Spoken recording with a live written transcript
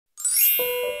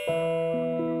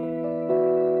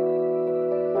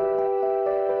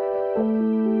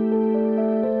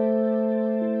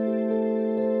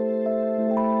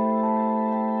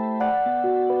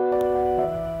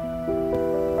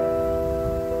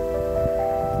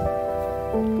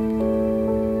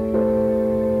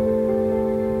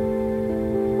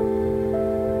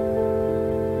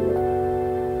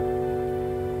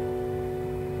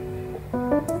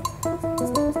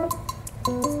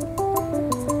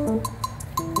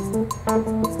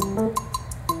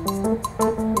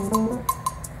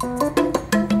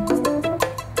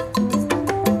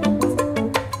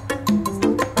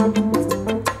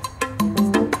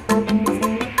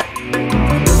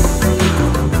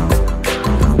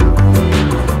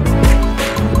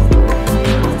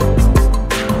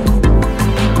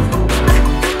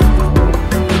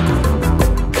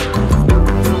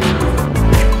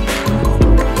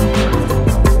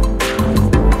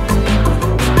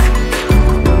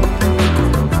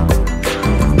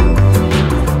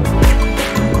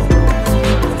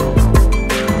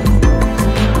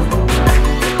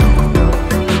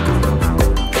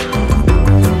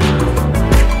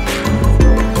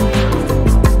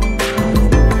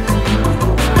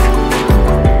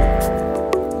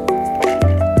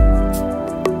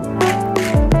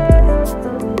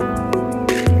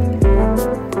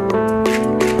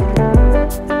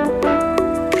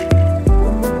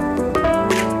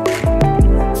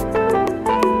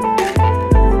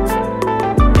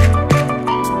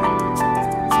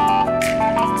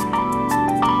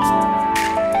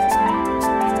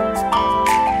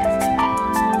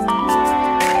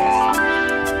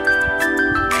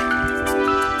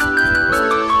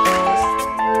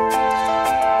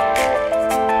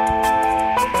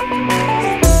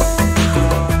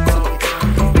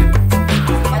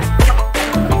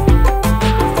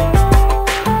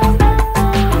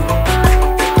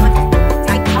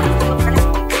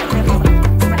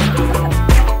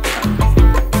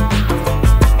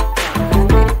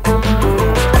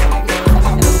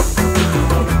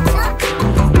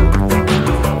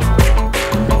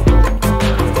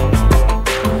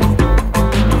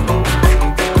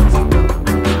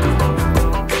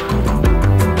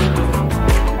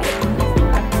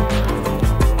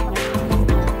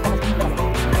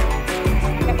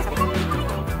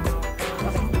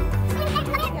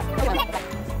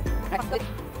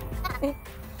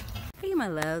my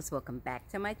loves, welcome back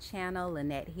to my channel.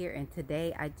 Lynette here, and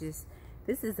today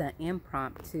this is an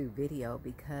impromptu video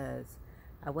because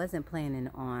I wasn't planning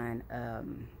on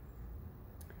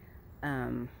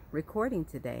recording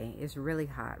today. It's really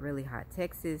hot, really hot.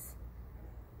 Texas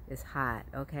is hot,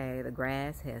 okay? The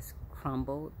grass has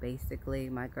crumbled, basically.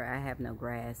 I have no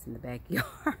grass in the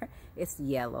backyard. It's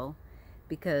yellow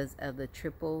because of the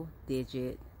triple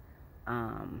digit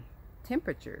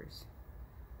temperatures.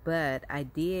 But I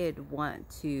did want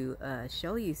to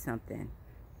show you something.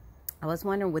 I was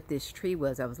wondering what this tree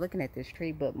was. I was looking at this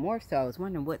tree, but more so I was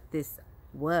wondering what this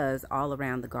was all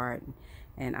around the garden.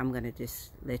 And I'm going to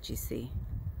just let you see.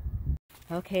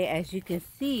 Okay, as you can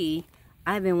see,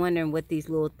 I've been wondering what these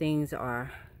little things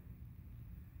are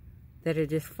that are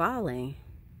just falling.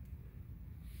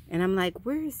 And I'm like,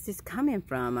 where is this coming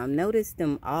from? I've noticed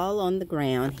them all on the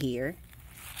ground here.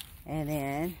 And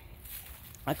then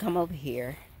I come over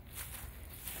here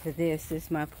to this. This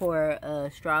is my poor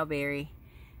strawberry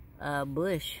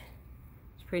bush.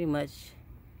 It's pretty much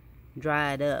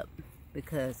dried up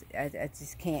because I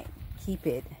just can't keep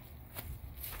it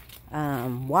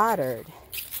watered.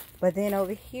 But then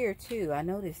over here too, I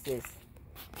noticed this.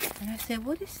 And I said,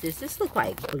 what is this? This looks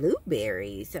like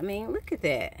blueberries. I mean, look at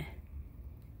that.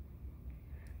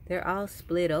 They're all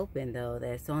split open though,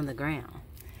 that's on the ground.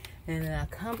 And then I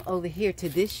come over here to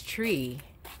this tree.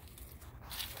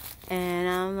 And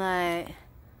I'm like,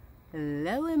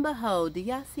 lo and behold, do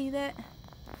y'all see that?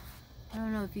 I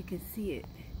don't know if you can see it.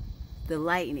 The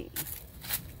lightning.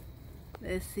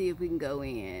 Let's see if we can go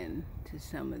in to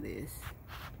some of this.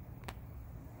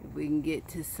 If we can get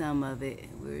to some of it.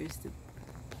 Where's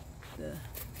the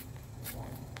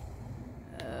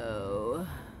oh,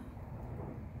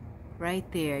 right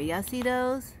there. Y'all see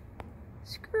those?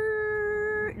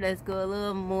 Skirt. Let's go a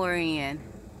little more in.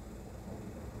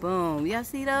 Boom. Y'all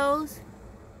see those?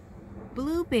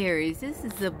 Blueberries. This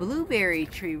is a blueberry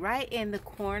tree right in the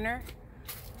corner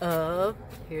of,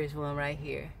 here's one right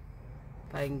here.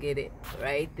 If I can get it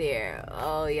right there.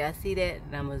 Oh, y'all see that?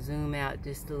 And I'm going to zoom out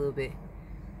just a little bit.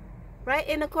 Right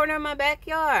in the corner of my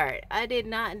backyard. I did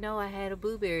not know I had a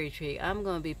blueberry tree. I'm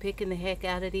going to be picking the heck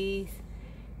out of these.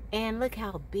 And look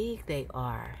how big they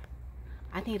are.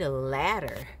 I need a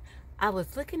ladder. I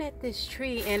was looking at this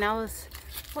tree and I was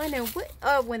wondering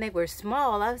what, when they were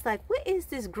small, I was like, what is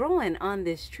this growing on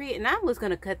this tree? And I was going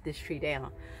to cut this tree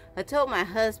down. I told my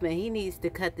husband he needs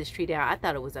to cut this tree down. I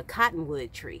thought it was a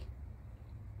cottonwood tree.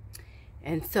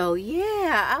 And so,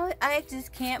 yeah, I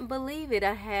just can't believe it.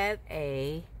 I have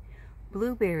a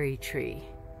blueberry tree.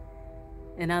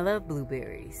 And I love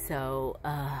blueberries. So,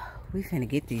 we finna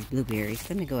get these blueberries.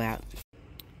 Let me go out.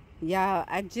 Y'all,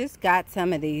 I just got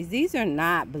some of these. These are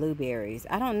not blueberries.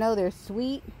 I don't know. They're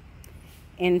sweet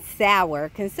and sour.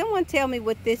 Can someone tell me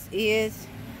what this is?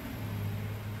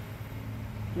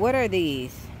 What are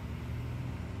these?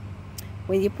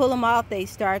 When you pull them off, they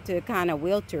start to kind of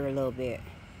wilter a little bit.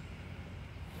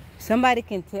 Somebody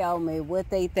can tell me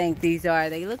what they think these are.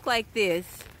 They look like this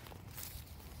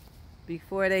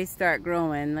before they start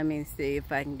growing. Let me see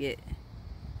if I can get...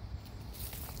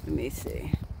 Let me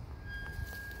see.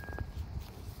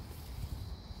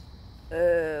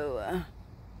 Oh,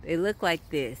 they look like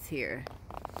this here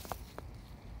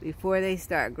before they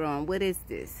start growing. What is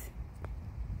this?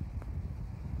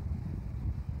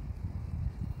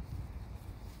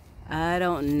 I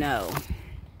don't know.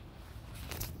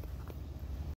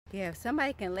 Yeah, if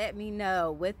somebody can let me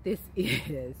know what this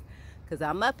is, because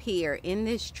I'm up here in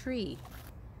this tree.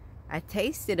 I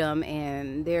tasted them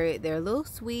and they're a little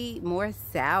sweet, more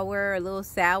sour, a little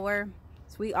sour,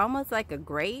 sweet, almost like a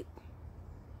grape.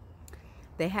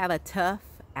 They have a tough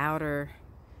outer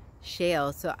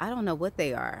shell, so I don't know what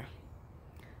they are.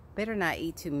 Better not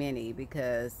eat too many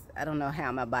because I don't know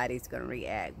how my body's gonna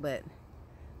react, but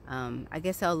I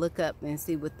guess I'll look up and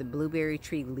see what the blueberry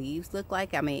tree leaves look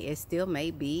like. I mean, it still may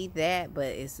be that, but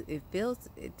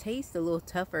it tastes a little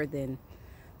tougher than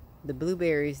the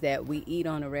blueberries that we eat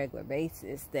on a regular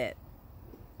basis. That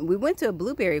we went to a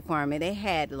blueberry farm and they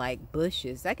had like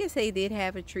bushes. I guess they did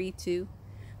have a tree too,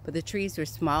 but the trees were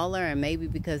smaller, and maybe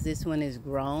because this one is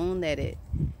grown that it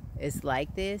is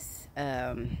like this.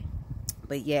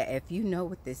 But yeah, if you know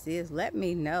what this is, let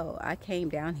me know. I came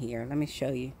down here, let me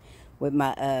show you, with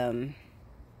my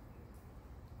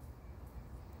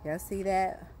y'all see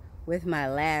that? With my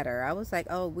ladder. I was like,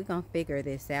 oh, we're gonna figure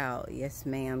this out. Yes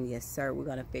ma'am, yes sir, we're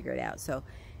gonna figure it out. So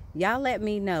y'all let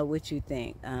me know what you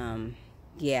think.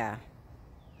 Yeah,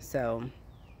 so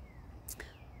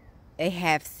they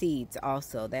have seeds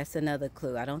also. That's another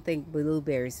clue. I don't think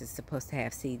blueberries is supposed to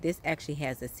have seed. This actually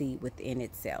has a seed within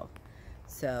itself.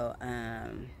 So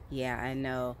yeah, I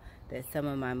know that some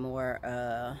of my more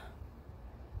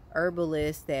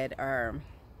herbalists that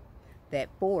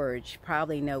forage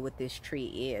probably know what this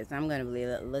tree is. I'm gonna be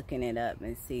looking it up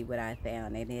and see what I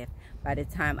found, and if by the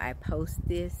time I post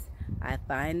this I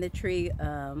find the tree,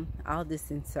 I'll just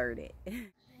insert it.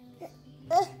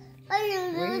 Where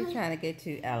are you trying to get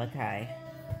to, Alakai?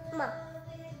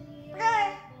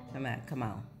 Come on, come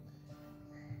on.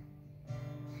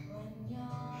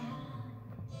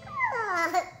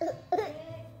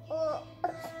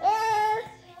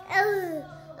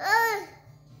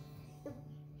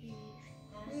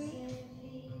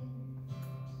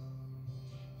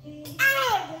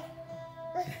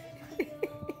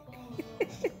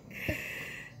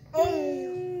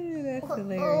 That's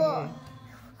hilarious.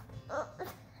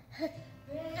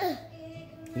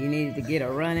 You needed to get a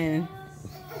running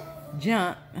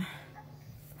jump.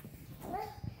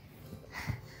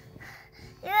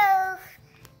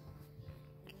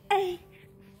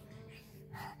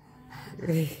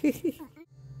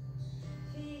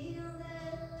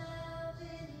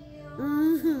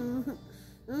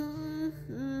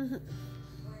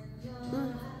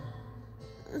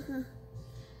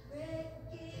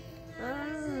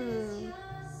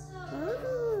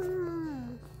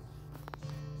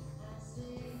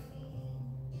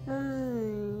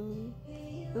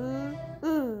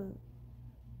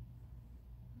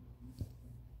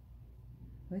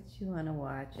 What you want to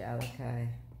watch, Alakai?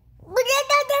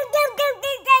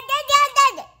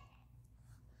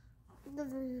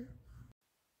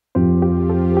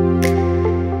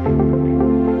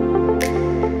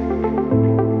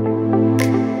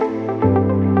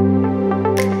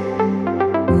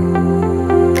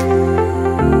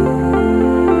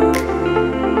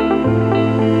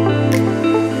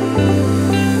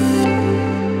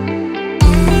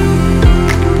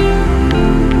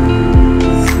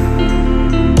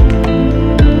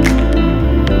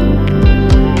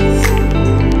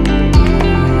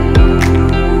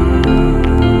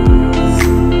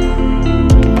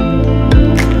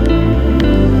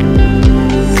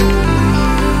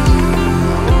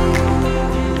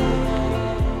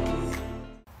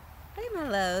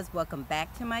 Welcome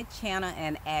back to my channel,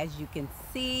 and as you can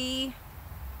see,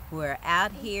 we're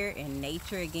out here in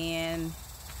nature again.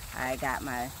 I got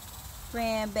my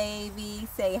Grandbaby,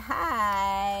 say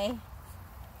hi.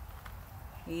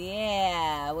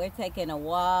 Yeah, we're taking a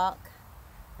walk.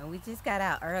 And we just got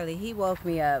out early. He woke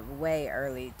me up way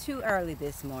early, too early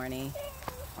this morning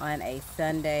on a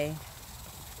Sunday.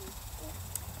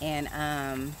 And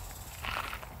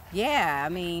yeah, I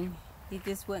mean, he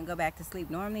just wouldn't go back to sleep.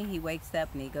 Normally he wakes up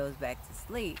and he goes back to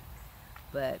sleep.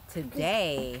 But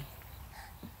today,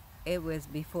 it was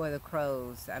before the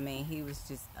crows. I mean, he was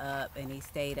just up and he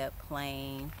stayed up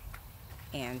playing.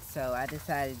 And so I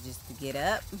decided just to get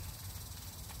up.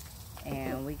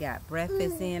 And we got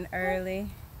breakfast in early.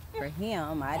 For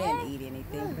him, I didn't eat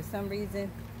anything. For some reason,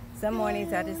 some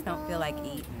mornings I just don't feel like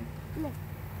eating.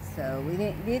 So we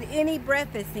didn't get any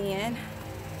breakfast in.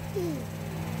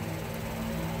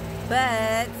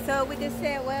 But, so we just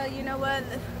said, well, you know what?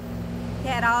 He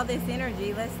had all this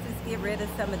energy. Let's just get rid of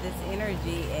some of this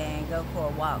energy and go for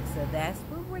a walk. So that's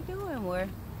what we're doing. We're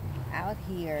out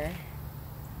here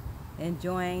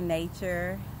enjoying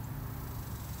nature.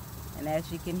 And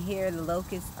as you can hear, the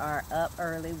locusts are up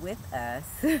early with us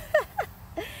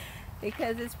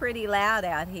because it's pretty loud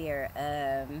out here.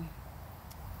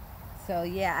 So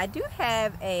yeah, I do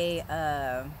have a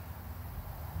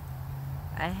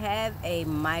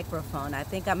microphone. I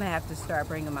think I'm gonna have to start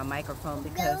bringing my microphone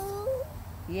because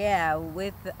yeah,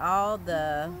 with all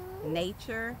the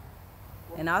nature,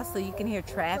 and also you can hear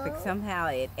traffic, somehow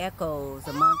it echoes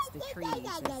amongst the trees.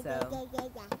 And so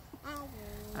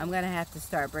I'm gonna have to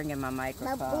start bringing my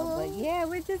microphone. But yeah,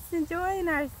 we're just enjoying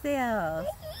ourselves.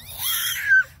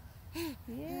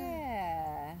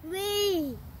 Yeah.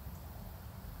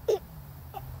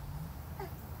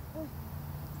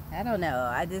 I don't know.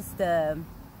 I just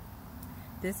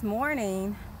this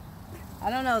morning, I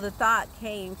don't know, the thought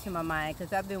came to my mind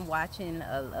because I've been watching,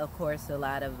 of course, a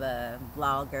lot of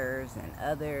vloggers and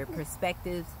other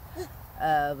perspectives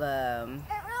of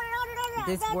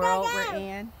this world we're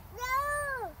in.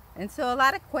 And so a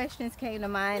lot of questions came to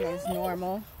mind as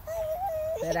normal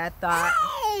that I thought,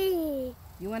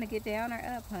 you want to get down or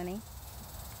up, honey?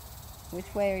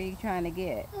 Which way are you trying to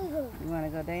get? You want to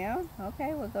go down?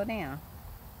 Okay, we'll go down.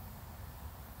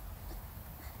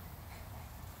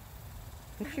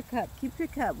 Put your cup, keep your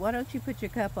cup. Why don't you put your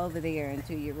cup over there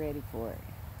until you're ready for it?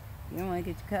 You don't want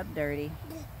to get your cup dirty.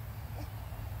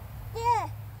 You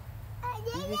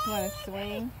just want to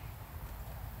swing?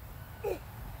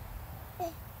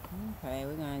 Okay,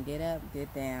 we're gonna get up,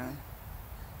 get down.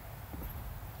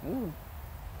 Ooh.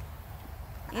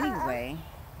 Anyway.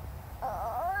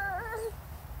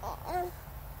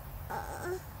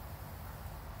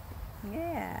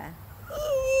 Yeah.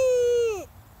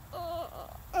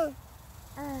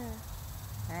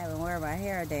 I haven't worn my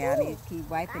hair down. He keep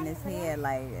wiping his head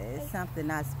like it's something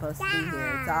not supposed to be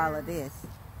here. It's all of this.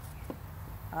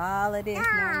 All of this.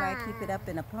 Normally I keep it up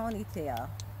in a ponytail.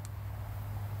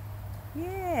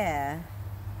 Yeah.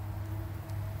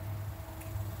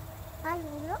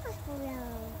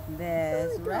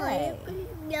 That's right. Is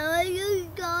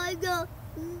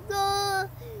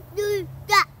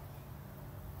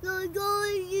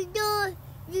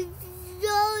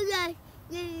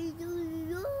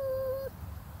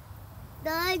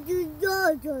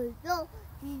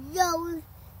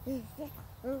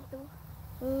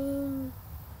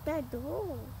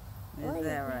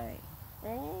that right?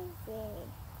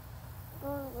 You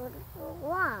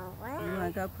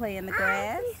want to go play in the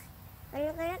grass?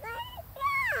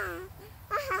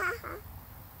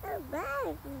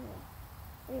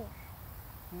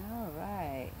 All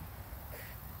right.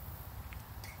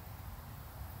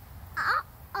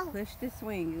 Push the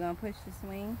swing. You gonna push the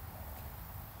swing?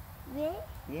 Yeah,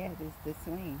 this is the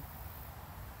swing.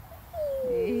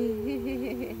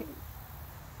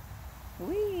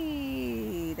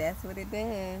 Wee! That's what it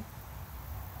does.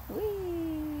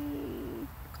 Wee!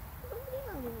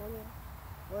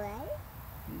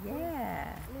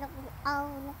 Yeah.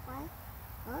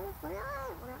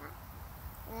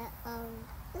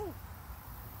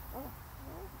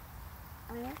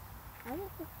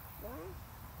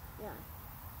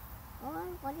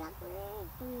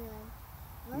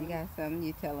 You got something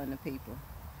you telling the people?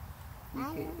 You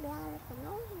okay.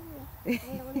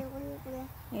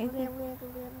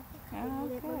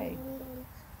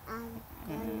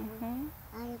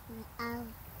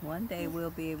 One day we'll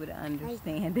be able to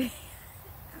understand it.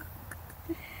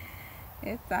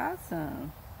 It's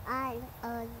awesome. Yeah.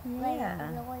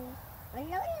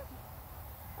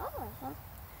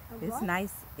 It's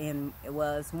nice, and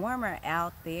well, it's warmer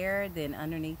out there than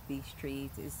underneath these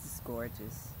trees. It's just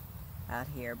gorgeous out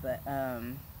here, but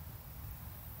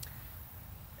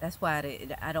that's why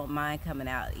I don't mind coming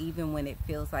out even when it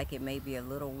feels like it may be a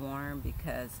little warm,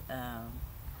 because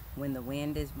when the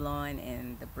wind is blowing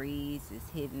and the breeze is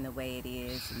hitting the way it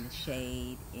is in the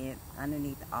shade and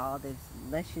underneath all this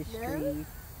luscious trees.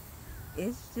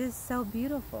 It's just so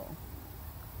beautiful.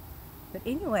 But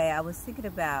anyway, I was thinking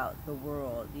about the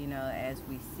world, you know, as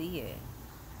we see it.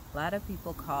 A lot of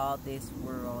people call this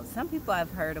world, some people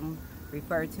I've heard them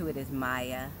refer to it as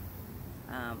Maya,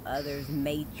 others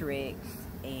Matrix,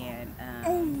 and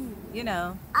you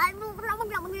know.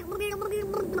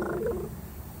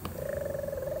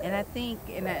 And I think,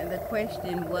 the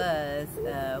question was,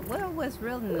 well, it was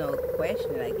really no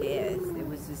question, I guess. It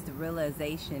was just the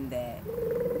realization that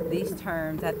these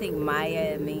terms, I think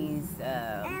Maya means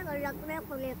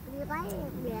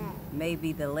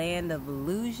maybe the land of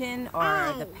illusion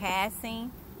or the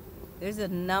passing. There's a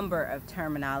number of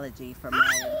terminology for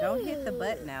Maya. Don't hit the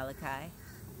button, Alakai.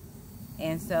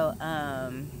 And so,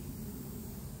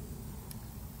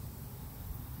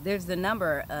 there's a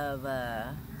number of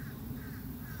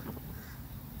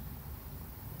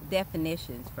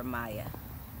definitions for Maya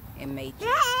and Matrix.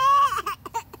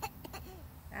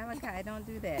 Alakai, don't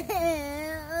do that.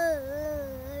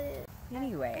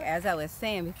 Anyway, as I was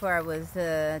saying before I was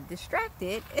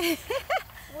distracted,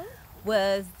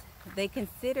 was they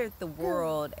considered the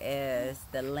world as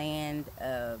the land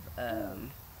of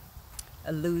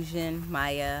illusion,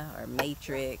 Maya, or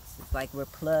Matrix. It's like we're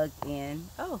plugged in.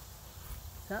 Oh,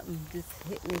 something just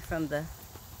hit me from the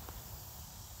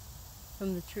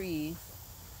trees.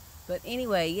 But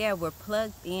anyway, yeah, we're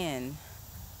plugged in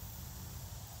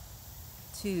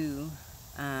to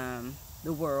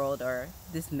the world, or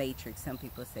this matrix. Some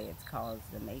people say it's called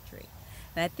the matrix.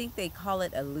 And I think they call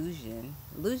it illusion.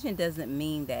 Illusion doesn't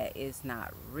mean that it's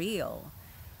not real.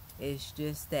 It's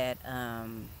just that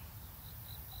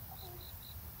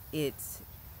it's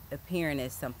appearing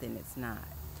as something it's not.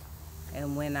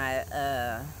 And when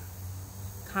I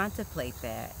contemplate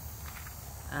that,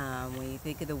 when you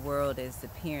think of the world as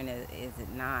appearing as it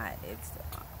not, it's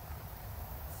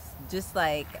just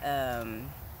like, I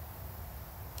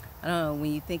don't know,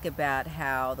 when you think about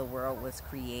how the world was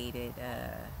created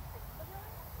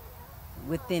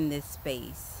within this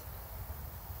space,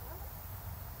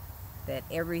 that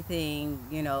everything,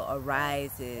 you know,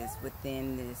 arises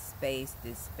within this space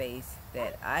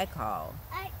that I call,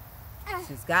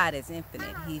 since God is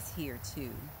infinite, He's here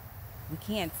too. We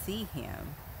can't see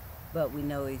Him, but we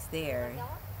know He's there.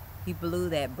 He blew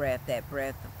that breath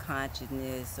of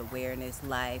consciousness, awareness,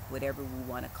 life, whatever we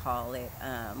want to call it.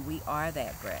 We are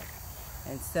that breath.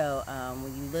 And so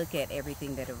when you look at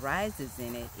everything that arises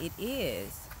in it, it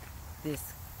is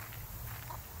this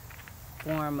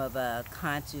form of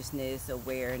consciousness,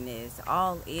 awareness.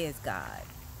 All is God.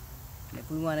 And if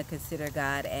we want to consider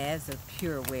God as a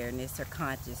pure awareness or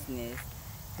consciousness,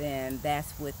 then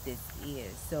that's what this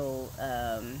is. So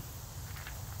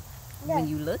when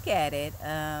you look at it,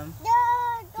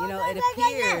 you know, it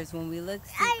appears when we look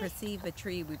to perceive a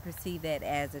tree, we perceive that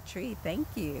as a tree. Thank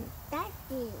you. Thank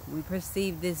you. We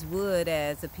perceive this wood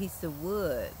as a piece of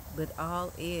wood, but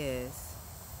all is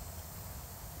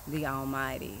the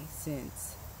Almighty,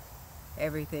 since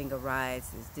everything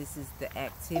arises. This is the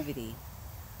activity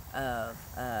of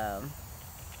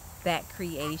that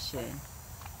creation.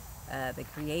 The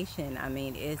creation, I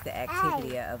mean, is the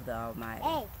activity of the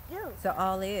Almighty. So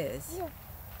all is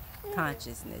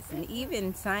consciousness. And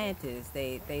even scientists,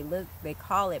 they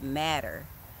call it matter,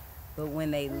 but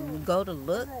when they go to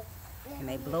look and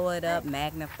they blow it up,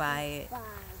 magnify it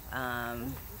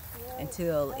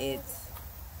until it's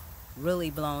really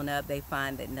blown up, they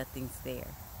find that nothing's there.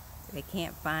 They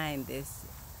can't find this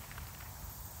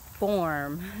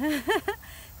form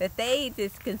that they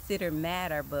just consider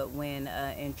matter, but when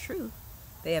in truth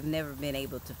they have never been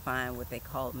able to find what they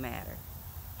call matter.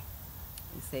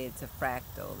 We say it's a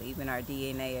fractal. Even our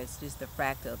DNA is just a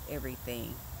fractal of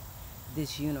everything,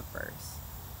 this universe.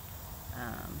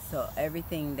 So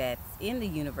everything that's in the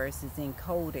universe is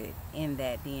encoded in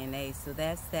that DNA. So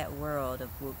that's that world of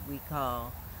what we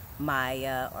call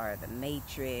Maya or the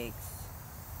Matrix.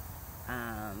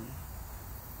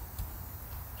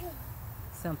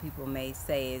 Some people may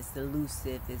say it's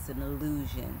elusive, it's an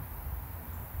illusion,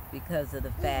 because of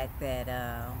the fact that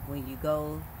when you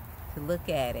go to look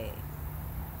at it,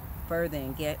 further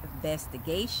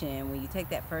investigation, when you take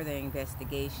that further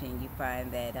investigation, you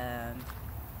find that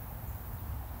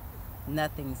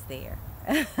nothing's there.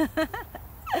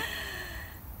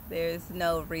 There's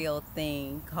no real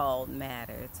thing called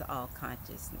matter. It's all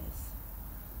consciousness.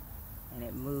 And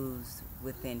it moves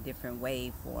within different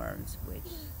waveforms,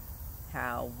 which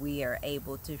how we are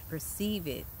able to perceive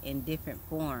it in different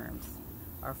forms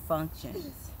or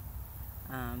functions.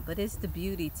 But it's the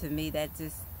beauty to me that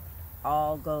just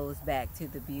all goes back to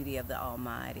the beauty of the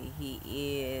Almighty. He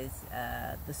is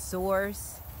the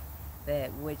source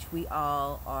that which we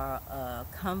all are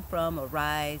come from,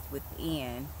 arise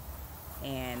within.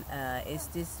 And it's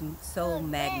just so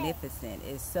magnificent.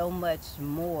 It's so much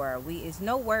more. It's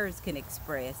no words can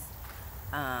express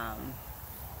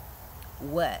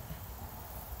what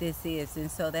this is.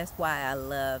 And so that's why I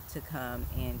love to come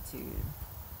into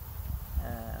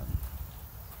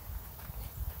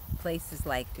places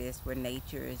like this where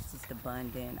nature is just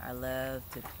abundant. I love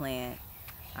to plant.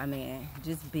 I mean,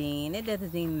 just being. It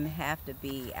doesn't even have to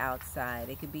be outside.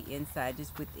 It could be inside,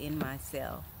 just within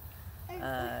myself.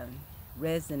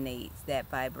 Resonates that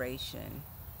vibration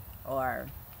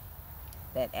or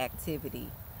that activity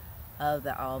of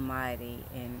the Almighty,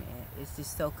 and it's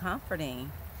just so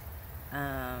comforting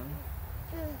to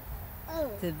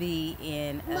be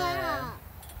in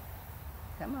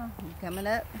come on, you coming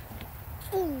up,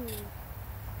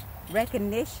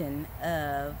 recognition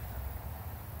of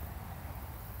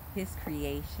His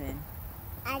creation.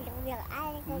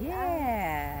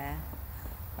 Yeah.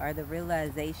 Or the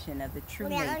realization of the true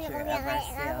nature of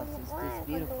ourselves is just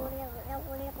beautiful.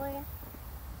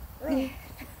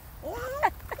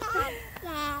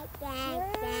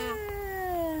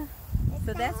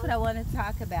 So that's what I want to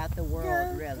talk about, the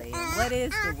world, really. And what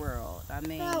is the world? I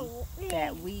mean,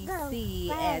 that we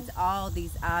see as all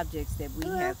these objects that we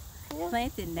have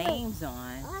planted names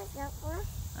on.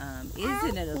 Is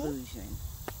it an illusion?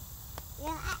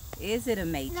 Is it a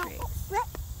matrix?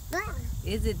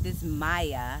 Is it this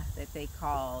Maya that they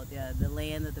call the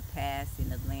land of the past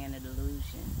and the land of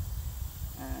illusion?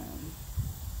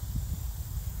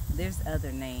 There's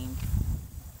other names.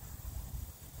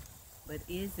 But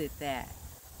is it that?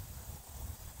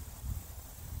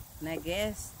 And I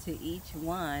guess to each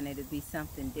one it'll be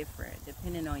something different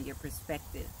depending on your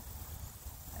perspective.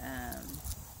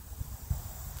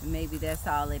 Maybe that's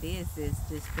all it is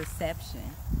just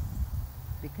perception.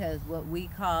 Because what we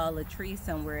call a tree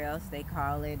somewhere else, they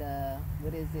call it,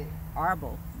 what is it?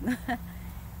 Arbol.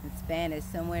 In Spanish,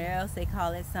 somewhere else, they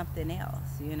call it something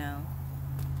else, you know.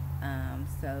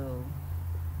 So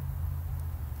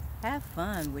have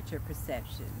fun with your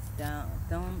perceptions.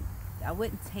 I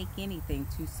wouldn't take anything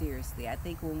too seriously. I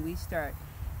think when we start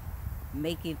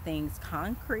making things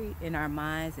concrete in our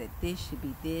minds, that this should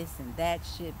be this and that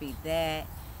should be that,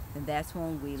 and that's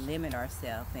when we limit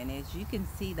ourselves. And as you can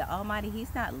see, the Almighty,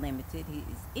 He's not limited. He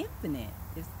is infinite.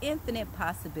 There's infinite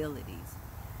possibilities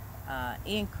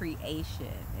in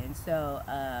creation. And so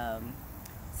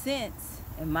since,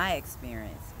 in my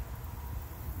experience,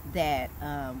 that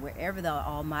wherever the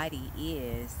Almighty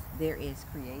is, there is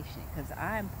creation. Because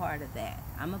I'm part of that.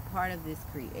 I'm a part of this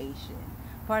creation,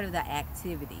 part of the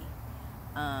activity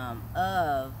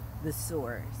of the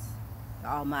source,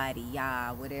 Almighty,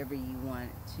 Yah, whatever you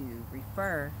want to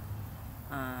refer,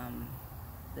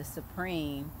 the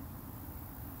supreme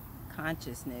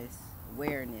consciousness,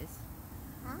 awareness.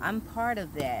 I'm part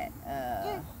of that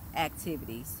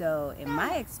activity. So in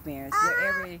my experience,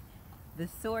 wherever the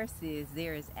source is,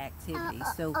 there is activity.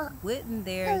 So wouldn't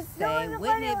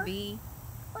it be,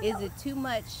 is it too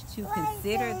much to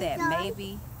consider that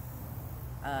maybe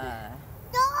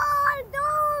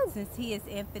since He is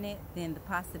infinite, then the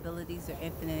possibilities are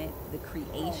infinite, the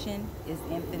creation is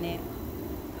infinite.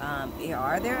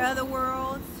 Are there other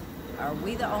worlds? Are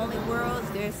we the only worlds?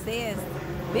 There says,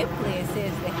 biblically it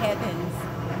says the heavens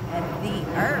and the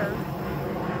earth,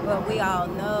 but we all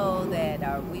know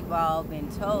that we've all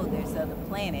been told there's other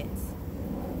planets.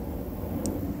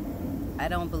 I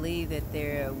don't believe that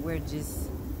we're just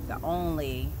the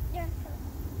only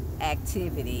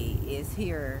activity is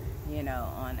here, you know,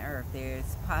 on earth.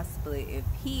 There's possibly, if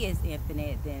He is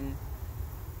infinite, then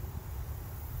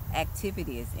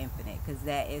activity is infinite, because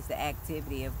that is the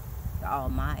activity of the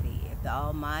Almighty. If the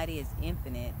Almighty is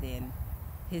infinite, then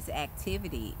His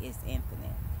activity is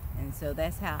infinite. And so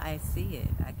that's how I see it.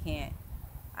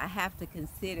 I have to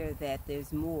consider that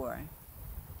there's more,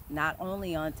 not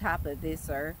only on top of this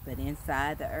earth, but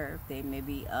inside the earth. There may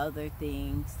be other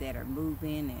things that are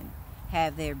moving and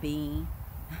have their being.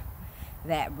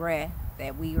 That breath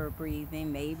that we are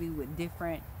breathing, maybe with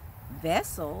different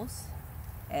vessels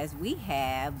as we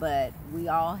have, but we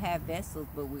all have vessels,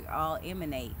 but we all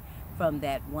emanate from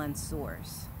that one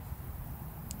source.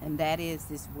 And that is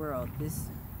this world. This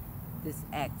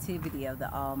activity of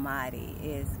the Almighty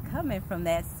is coming from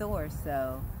that source.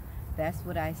 So that's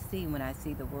what I see when I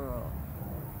see the world.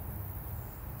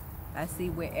 I see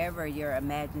wherever your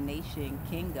imagination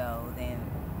can go, then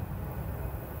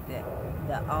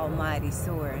the almighty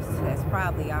source has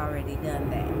probably already done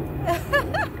that.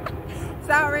 It's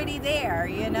already there,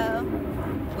 you know,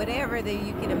 whatever that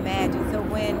you can imagine. So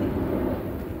when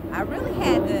I really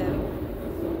had the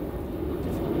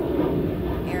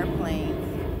airplanes,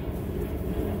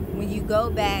 when you go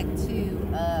back to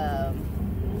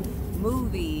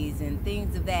movies and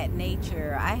things of that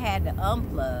nature, I had to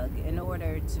unplug in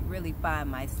order to really find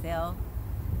myself,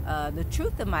 the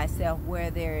truth of myself,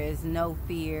 where there is no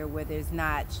fear, where there's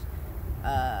not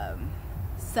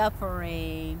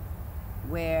suffering,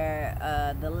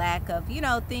 where the lack of, you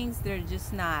know, things that are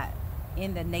just not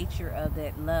in the nature of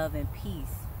that love and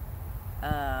peace,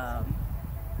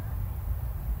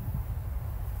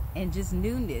 and just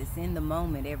newness in the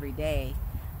moment every day.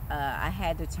 I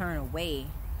had to turn away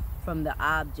from the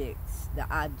objects, the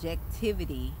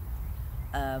objectivity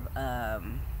of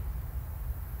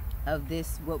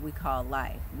this, what we call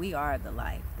life. We are the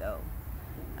life, though,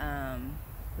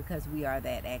 because we are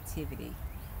that activity.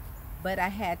 But I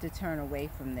had to turn away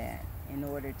from that in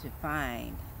order to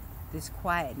find this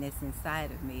quietness inside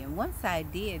of me. And once I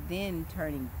did, then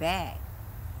turning back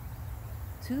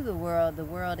to the world,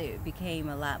 it became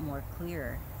a lot more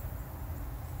clearer.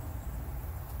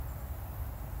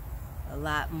 A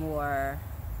lot more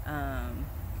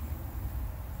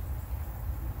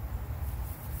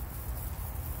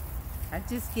I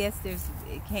just guess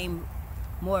it came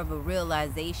more of a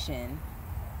realization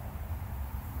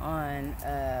on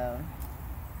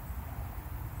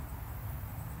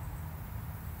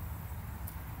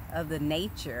of the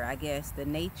nature, I guess, the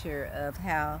nature of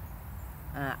how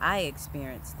I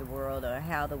experienced the world, or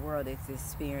how the world is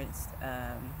experienced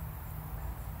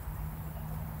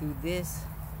through this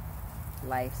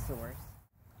life source.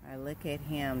 I look at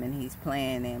him and he's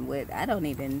playing, and what I don't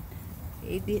even,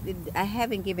 I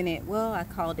haven't given it, well, I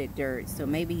called it dirt, so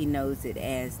maybe he knows it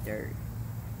as dirt.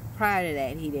 Prior to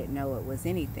that, he didn't know it was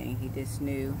anything. He just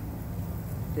knew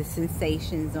the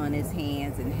sensations on his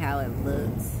hands and how it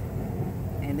looks.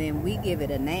 And then we give it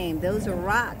a name. Those are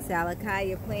rocks, Alakai.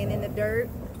 You're playing in the dirt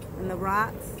and the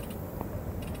rocks.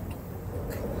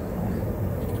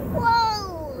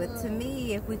 Whoa! But to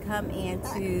me, if we come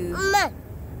into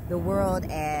the world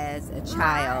as a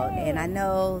child, and I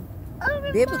know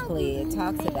biblically it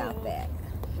talks about that.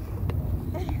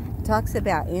 It talks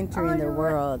about entering the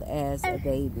world as a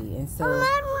baby. And so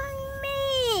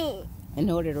in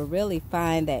order to really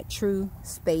find that true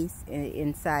space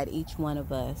inside each one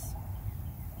of us,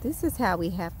 this is how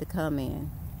we have to come in.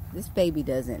 This baby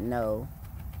doesn't know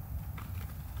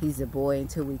he's a boy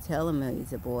until we tell him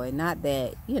he's a boy. Not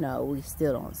that, you know, we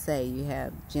still don't say you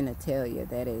have genitalia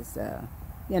that is,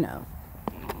 you know,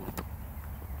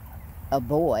 a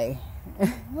boy.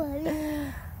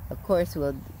 Of course,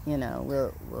 we'll, you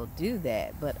know, we'll do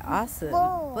that. But awesome.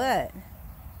 But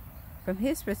from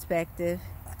his perspective,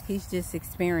 he's just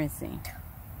experiencing.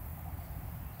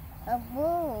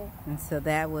 And so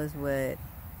that was what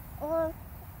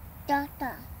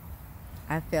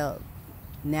I felt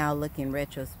now, looking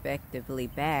retrospectively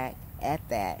back at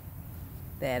that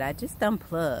I just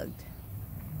unplugged.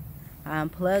 I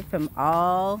unplugged from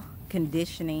all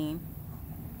conditioning,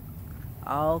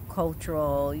 all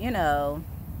cultural, you know,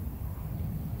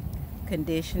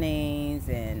 conditionings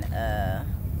and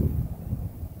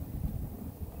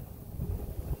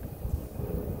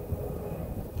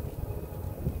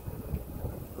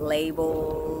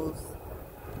labels.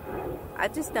 I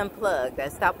just unplugged. I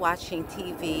stopped watching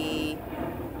TV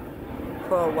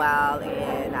for a while,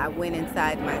 and I went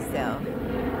inside myself.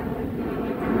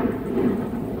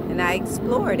 And I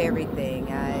explored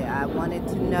everything. I wanted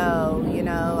to know, you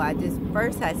know,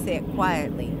 first I sat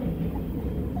quietly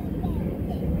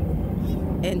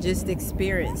and just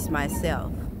experienced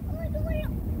myself.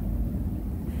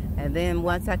 And then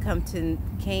once I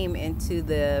came into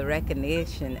the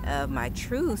recognition of my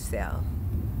true self,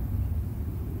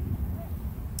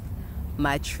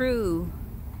 my true,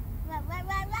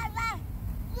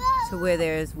 to where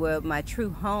there's, well, my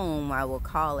true home, I will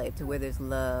call it, to where there's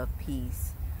love,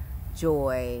 peace,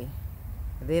 joy,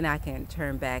 then I can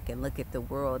turn back and look at the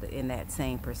world in that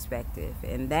same perspective.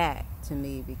 And that, to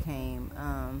me, became,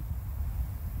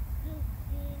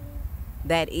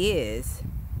 that is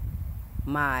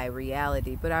my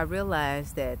reality. But I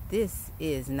realized that this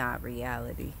is not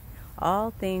reality. All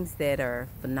things that are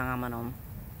phenomenal,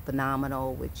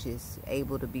 which is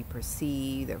able to be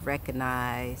perceived or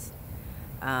recognized,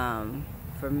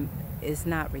 it's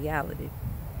not reality.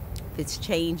 If it's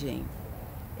changing,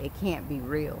 it can't be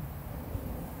real.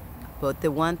 But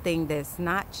the one thing that's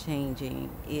not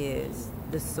changing is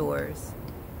the source,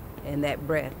 and that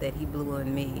breath that he blew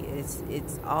in me.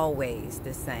 It's always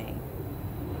the same.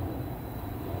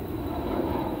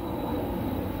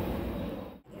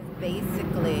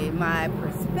 my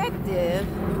perspective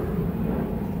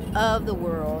of the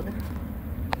world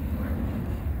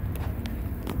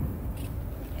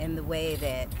in the way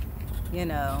that, you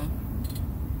know,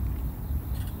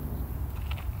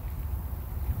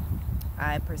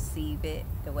 I perceive it,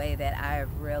 the way that I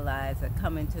realize, I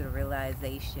come into the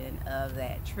realization of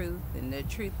that truth, and the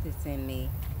truth that's in me,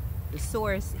 the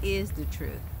source is the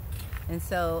truth. And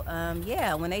so,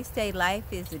 yeah, when they say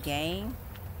life is a game,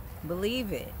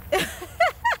 believe it.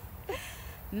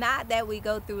 Not that we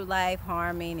go through life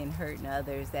harming and hurting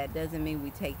others. That doesn't mean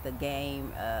we take the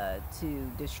game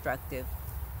to destructive,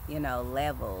 you know,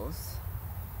 levels.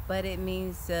 But it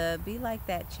means be like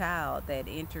that child that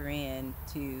enter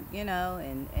into, you know,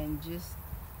 and just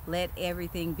let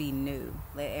everything be new.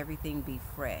 Let everything be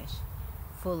fresh,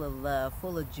 full of love,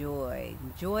 full of joy.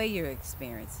 Enjoy your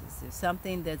experiences. If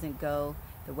something doesn't go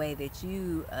the way that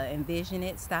you envision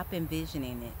it, stop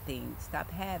envisioning it, things.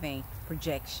 Stop having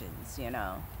projections, you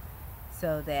know,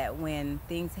 so that when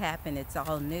things happen, it's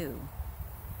all new.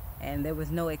 And there was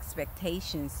no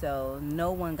expectation, so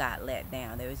no one got let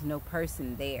down. There was no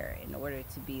person there in order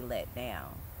to be let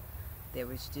down. There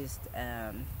was just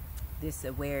this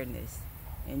awareness,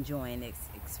 enjoying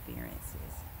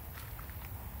experiences.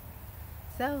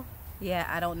 So, yeah,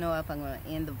 I don't know if I'm going to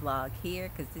end the vlog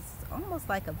here, because this is almost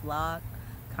like a vlog,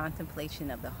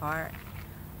 contemplation of the heart.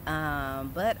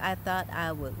 But I thought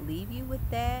I would leave you with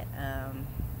that.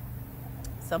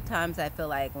 Sometimes I feel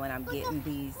like when I'm getting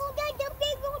these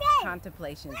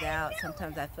contemplations out,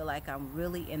 sometimes I feel like I'm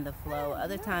really in the flow.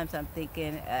 Other times I'm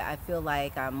thinking, I feel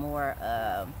like I'm more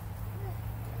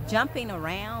jumping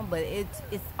around, but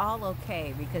it's all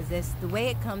okay, because it's the way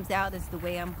it comes out is the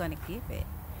way I'm going to give it.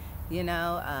 You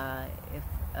know, if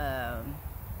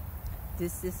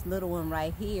this little one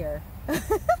right here,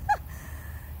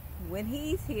 when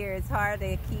he's here, it's hard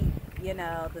to keep, you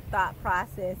know, the thought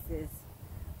processes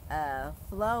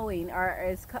flowing,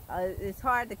 or it's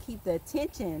hard to keep the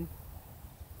attention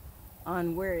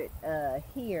on where it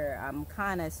here. I'm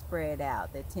kind of spread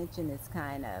out. The attention is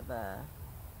kind of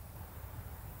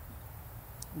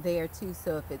there too.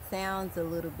 So if it sounds a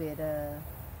little bit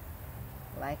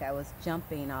like I was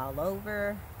jumping all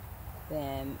over,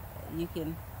 then you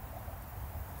can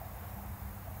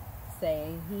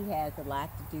say he has a lot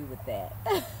to do with that.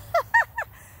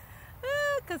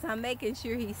 Because I'm making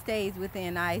sure he stays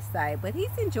within eyesight. But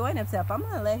he's enjoying himself. I'm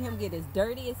going to let him get as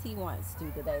dirty as he wants to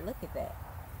today. Look at that.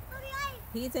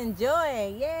 He's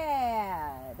enjoying.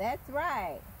 Yeah, that's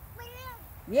right.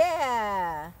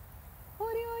 Yeah.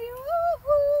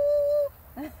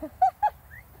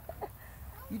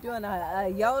 You doing a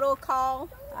yodel call?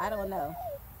 I don't know.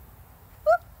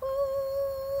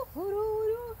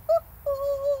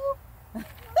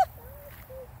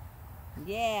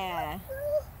 Yeah.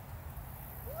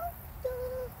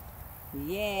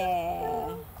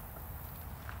 Yeah.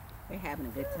 They're having a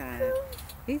good time.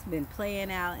 He's been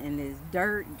playing out in this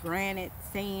dirt, granite,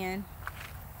 sand.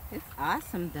 It's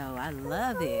awesome though. I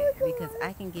love it because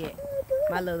I can get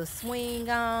my little swing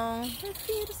on. Let's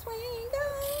get a swing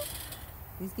on.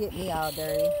 He's getting me all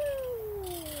dirty.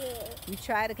 We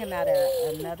tried to come out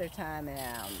another time, and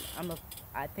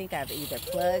I think I've either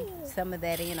plugged some of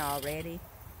that in already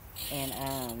and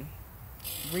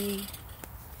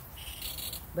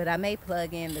but I may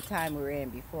plug in the time we were in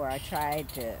before. I tried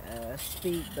to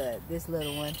speak, but this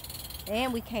little one,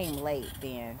 and we came late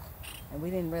then, and we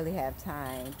didn't really have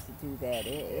time to do that.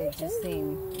 It just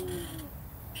seemed,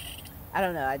 I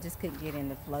don't know, I just couldn't get in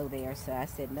the flow there, so I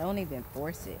said, don't even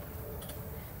force it.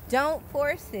 Don't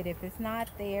force it. If it's not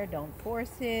there, don't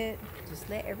force it. Just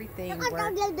let everything work.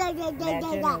 That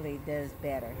generally does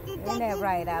better. Isn't that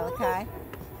right, Alakai?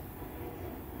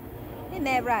 Isn't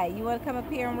that right? You want to come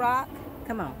up here and rock?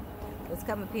 Come on. Let's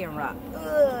come up here and rock.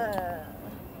 Ugh.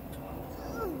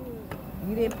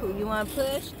 You didn't pull. You want to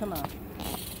push? Come on.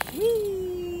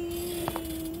 Whee!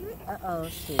 Uh-oh,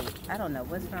 shoot. I don't know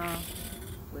what's wrong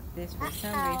with this for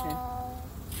some reason.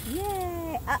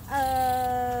 Yay!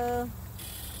 Uh-oh.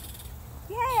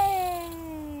 Yay!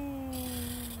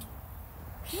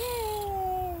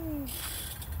 Yay!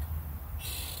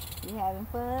 You having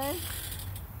fun?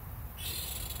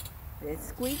 The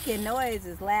squeaking noise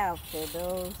is loud for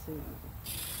those who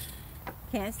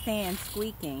can't stand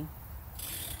squeaking.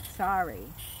 Sorry.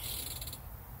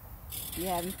 You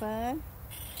having fun?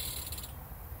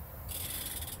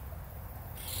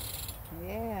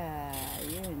 Yeah,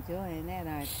 you're enjoying that,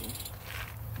 aren't you?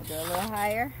 Go a little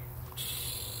higher.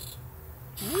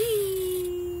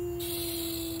 Whee!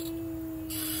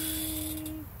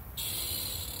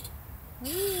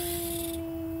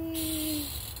 Whee!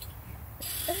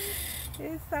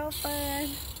 It's so fun.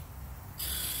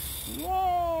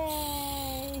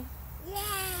 Yay!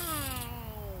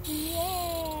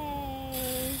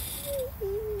 Yay!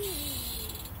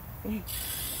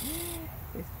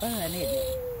 It's fun, isn't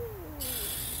it?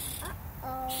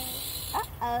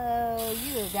 Uh-oh,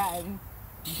 you have gotten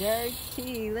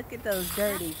dirty. Look at those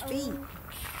dirty feet.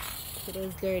 Look at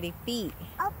those dirty feet.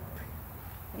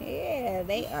 Yeah,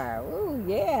 they are. Ooh,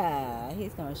 yeah.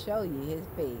 He's going to show you his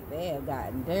feet. They have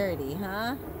gotten dirty,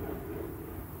 huh?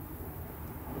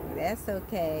 That's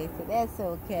okay. So that's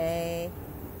okay.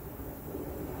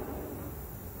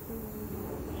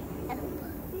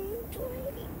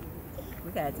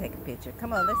 We got to take a picture.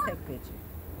 Come on, let's take a picture.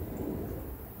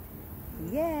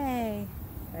 Yay.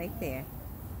 Right there.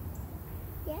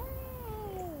 Yay.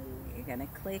 You're going to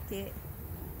click it.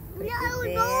 No,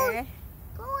 there.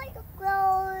 Go.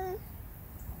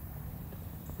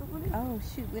 Oh,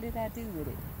 shoot. What did I do with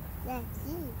it? That's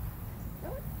you.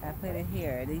 I put it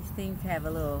here. These things have a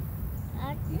little,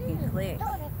 you can click.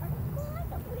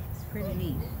 It's pretty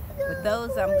neat. With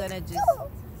those, I'm going to just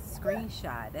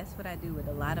screenshot. That's what I do with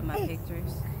a lot of my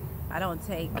pictures. I don't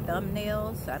take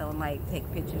thumbnails. I don't like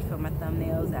take pictures for my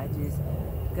thumbnails. I just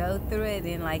go through it,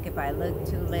 and like if I look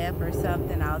to left or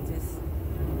something, I'll just,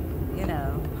 you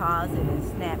know, pause it and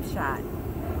snapshot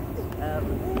of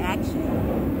action,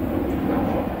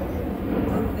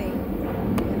 moving,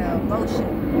 you know,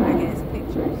 motion, I guess,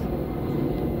 pictures.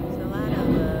 It's a lot of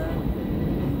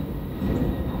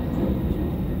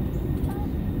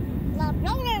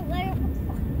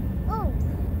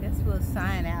guess we'll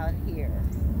sign out here.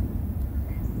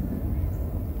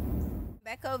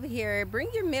 Back over here, bring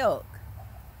your milk.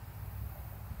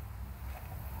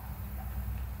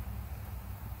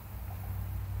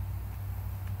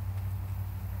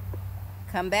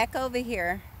 Come back over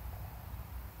here.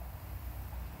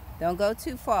 Don't go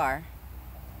too far.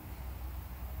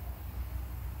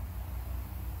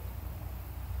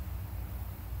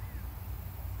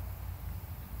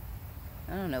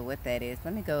 I don't know what that is.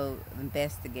 Let me go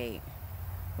investigate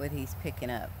what he's picking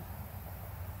up.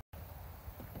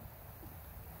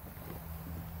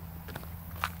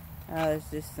 Oh, it's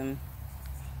just some.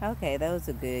 Okay, those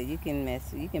are good. You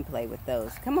can play with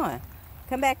those. Come on.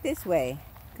 Come back this way.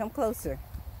 Come closer.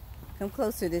 Come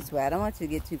closer this way. I don't want you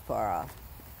to get too far off.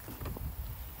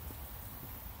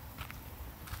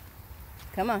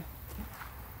 Come on.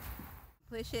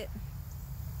 Push it.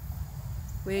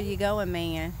 Where are you going,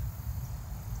 man?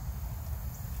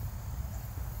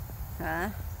 Huh?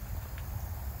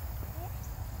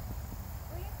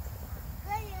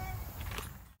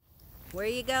 Where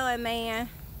you going, man?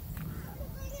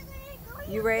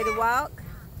 You ready to walk?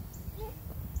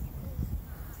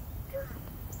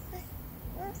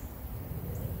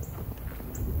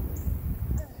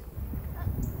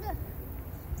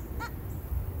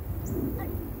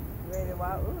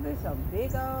 Ooh, there's some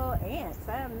big old ants.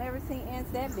 I've never seen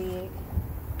ants that big.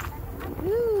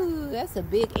 Ooh, that's a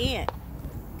big ant.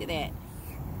 Look at that.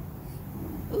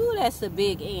 Ooh, that's a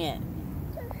big ant.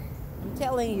 I'm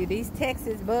telling you, these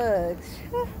Texas bugs,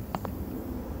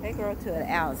 they grow to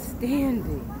an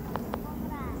outstanding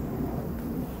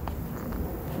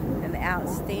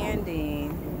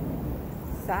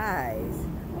size.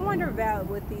 I wonder about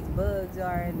what these bugs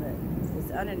are in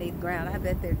this underneath ground. I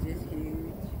bet they're just huge.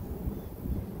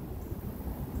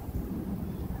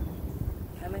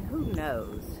 I mean, who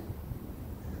knows?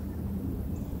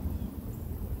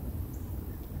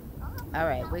 All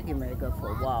right, we're getting ready to go for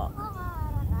a walk.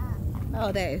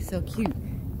 Oh, that is so cute.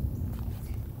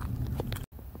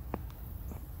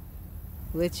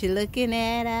 What you looking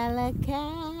at,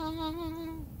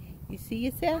 Alakai? You see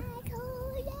yourself?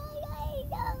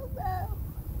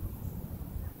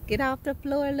 Get off the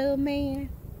floor, little man.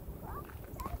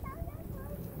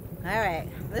 All right,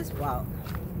 let's walk.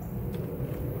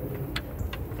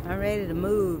 I'm ready to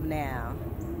move now.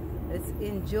 Let's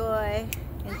enjoy.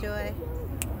 Enjoy it.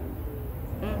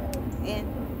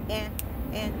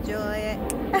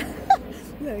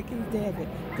 Look, he's dancing.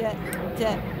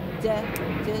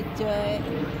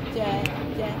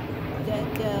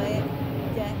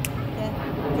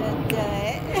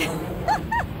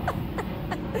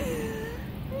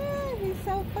 He's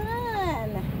so fun.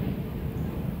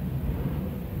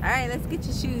 All right, let's get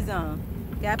your shoes on.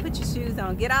 You gotta put your shoes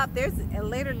on. Get off. There's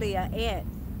literally an ant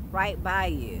right by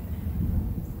you.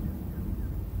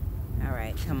 All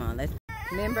right, come on. Let's.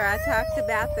 Remember I talked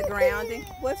about the grounding?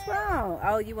 What's wrong?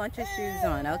 Oh, you want your shoes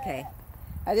on. Okay.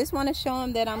 I just want to show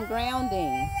them that I'm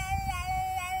grounding.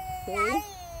 See?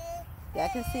 Y'all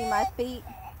can see my feet?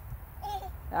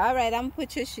 All right, I'm going to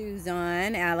put your shoes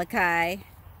on, Alakai.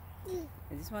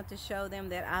 I just want to show them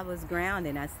that I was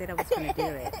grounded. I said I was going to do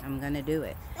it. I'm going to do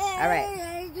it. All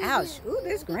right. Ouch. Ooh,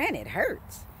 this granite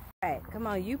hurts. All right, come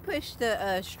on. You push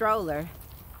the stroller.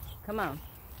 Come on.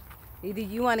 Either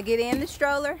you want to get in the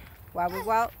stroller while we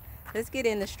walk. Let's get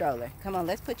in the stroller. Come on,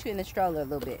 let's put you in the stroller a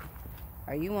little bit.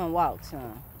 Or you want to walk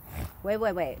some. Wait.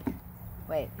 Wait.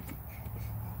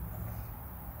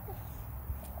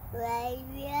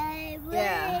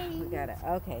 Yeah, we got it.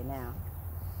 Okay, now.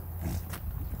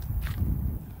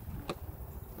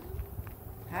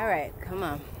 All right, come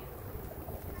on.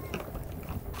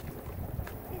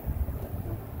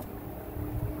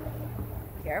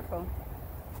 Careful.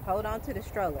 Hold on to the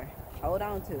stroller. Hold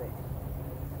on to it.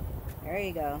 There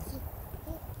you go.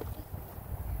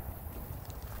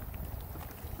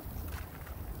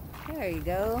 There you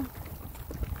go.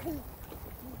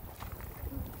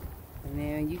 And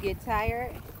then when you get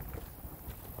tired,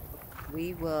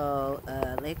 we will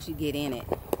let you get in it.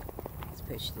 Let's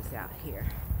push this out here.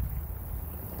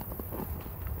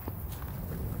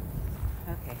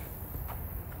 Okay.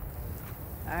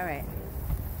 All right.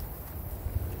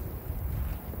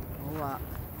 We'll walk.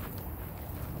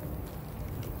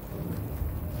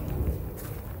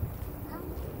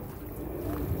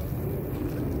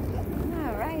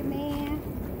 All right, man.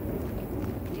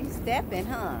 You stepping,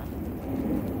 huh?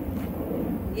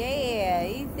 Yeah,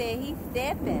 he said he's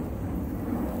stepping.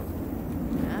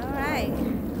 All right.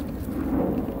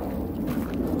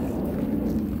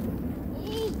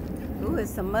 Ooh, there's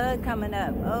some mud coming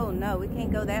up. Oh, no, we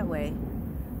can't go that way.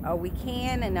 Or we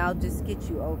can, and I'll just get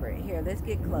you over it. Here, let's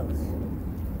get close.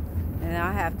 And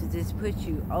I'll have to just put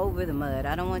you over the mud.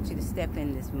 I don't want you to step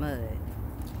in this mud.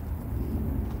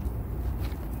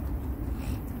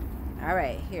 All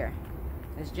right, here.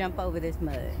 Let's jump over this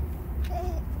mud.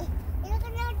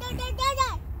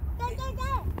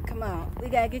 Come on, we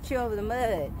gotta get you over the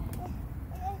mud.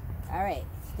 All right,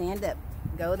 stand up.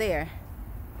 Go there.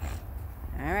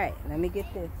 All right, let me get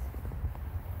this.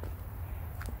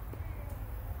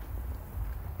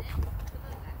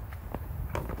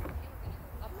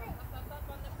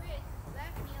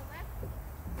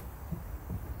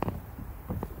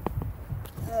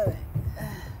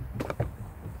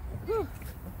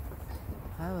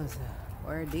 That was a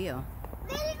ordeal.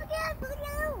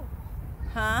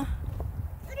 Huh?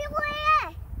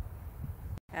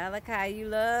 Alakai, you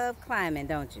love climbing,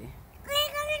 don't you?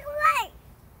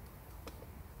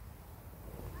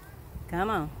 Come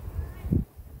on.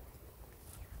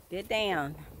 Get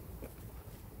down.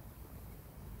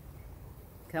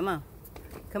 Come on.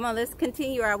 Come on, let's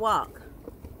continue our walk.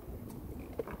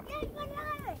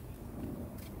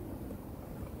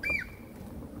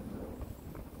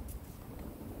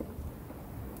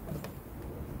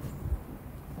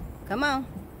 Come on.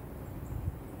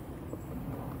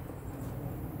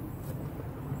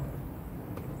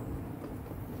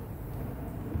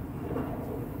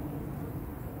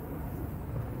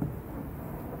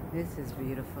 This is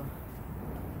beautiful.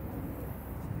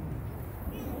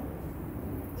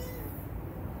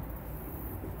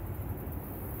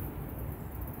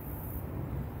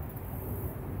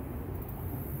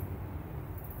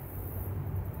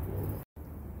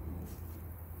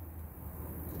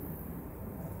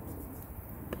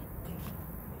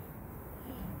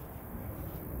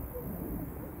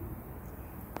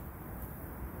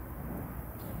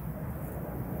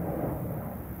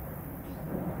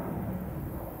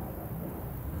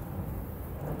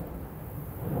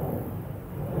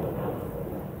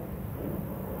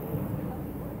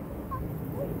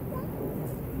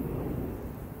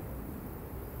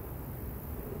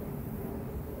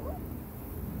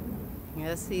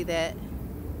 You'll see that.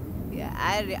 Yeah,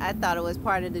 I thought it was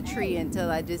part of the tree until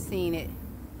I just seen it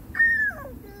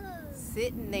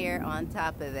sitting there on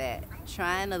top of that,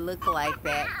 trying to look like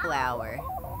that flower.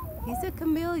 He's a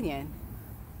chameleon.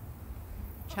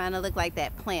 Trying to look like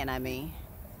that plant, I mean.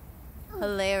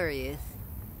 Hilarious.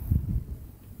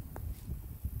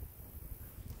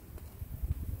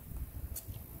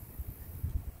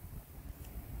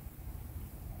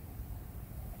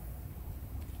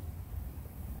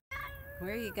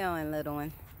 Where are you going, little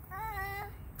one?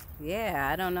 Yeah,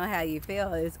 I don't know how you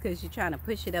feel. It's because you're trying to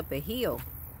push it up a hill.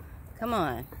 Come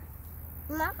on.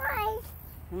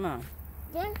 Come on.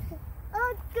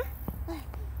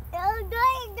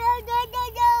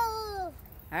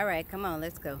 All right, come on,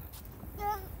 let's go.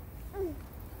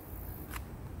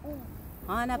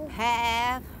 On a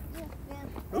path.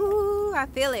 Ooh, I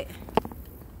feel it.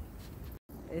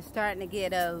 It's starting to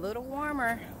get a little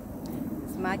warmer.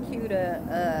 It's my cue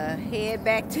to head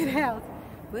back to the house.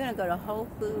 We're gonna go to Whole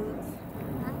Foods.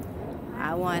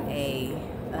 I want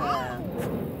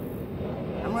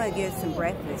I'm gonna get some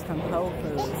breakfast from Whole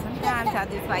Foods. Sometimes I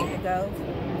just like to go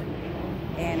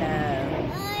and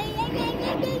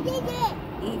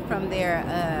eat from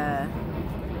their,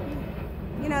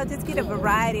 you know, just get a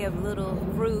variety of little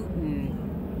fruit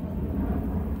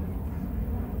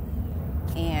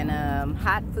and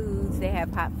hot foods. They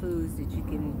have hot foods that you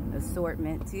can,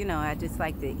 assortments. You know, I just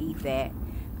like to eat that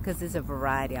because there's a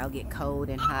variety. I'll get cold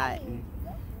and hot, and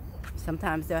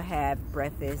sometimes they'll have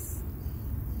breakfast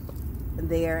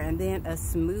there, and then a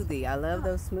smoothie. I love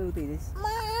those smoothies.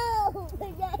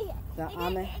 The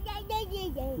almond.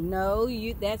 No,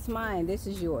 that's mine. This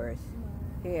is yours.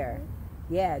 Here.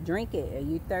 Yeah, drink it. Are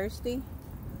you thirsty?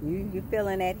 You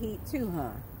feeling that heat too,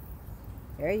 huh?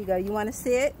 There you go. You want to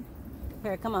sit?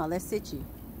 Here, come on. Let's sit you.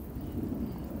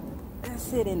 Let's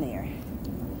sit in there.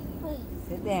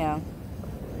 Sit down.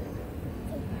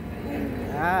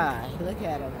 Ah, look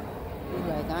at him. He's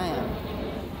like, I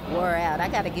am wore out. I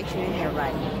got to get you in here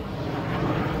right.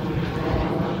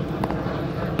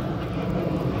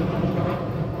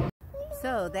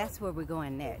 So that's where we're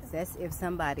going next. That's if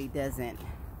somebody doesn't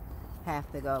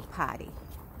have to go potty.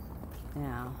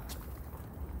 Now,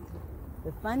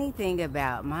 the funny thing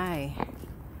about my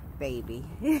baby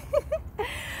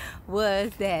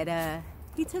was that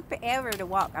he took forever to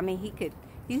walk. I mean,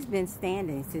 he's been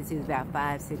standing since he was about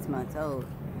 5-6 months old.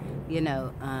 You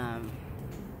know,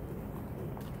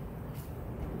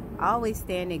 always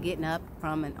standing, getting up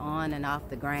from and on and off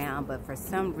the ground, but for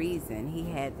some reason he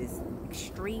had this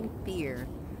extreme fear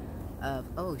of,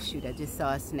 oh shoot, I just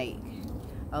saw a snake.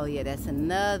 Oh yeah, that's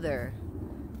another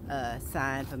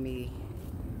sign for me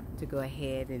to go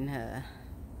ahead and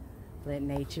let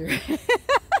nature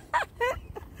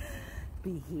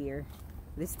be here.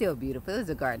 It's still beautiful. It was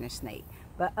a gardener snake,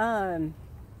 but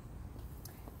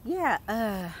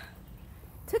yeah,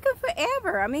 took him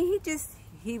forever. I mean,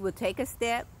 he would take a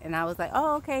step, and I was like,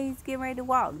 oh, okay, he's getting ready to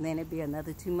walk. And then it'd be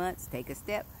another 2 months, take a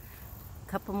step,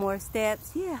 couple more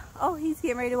steps. Yeah, oh, he's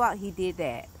getting ready to walk. He did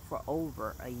that for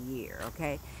over a year,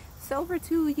 okay? It's over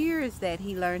 2 years that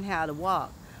he learned how to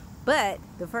walk. But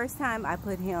the first time I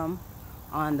put him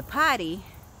on the potty,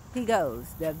 he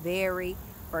goes the very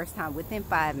first time, within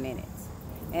 5 minutes.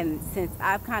 And since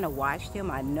I've kind of watched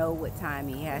him, I know what time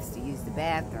he has to use the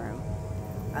bathroom.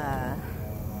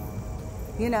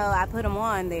 You know, I put him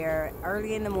on there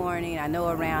early in the morning. I know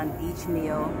around each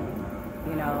meal,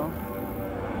 you know,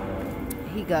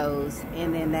 he goes,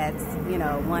 and then that's, you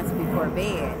know, once before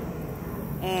bed.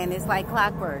 And it's like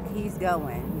clockwork. He's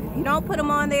going. If you don't put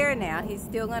him on there now, he's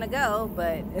still going to go,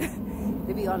 but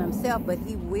to be on himself. But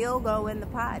he will go in the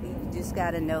potty. You just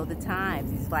got to know the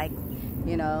times. It's like,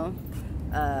 you know,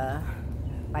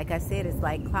 like I said, it's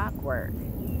like clockwork.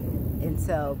 And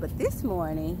so, but this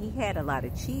morning, he had a lot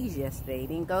of cheese yesterday. He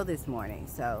didn't go this morning.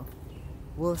 So,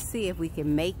 we'll see if we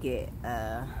can make it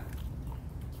to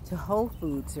Whole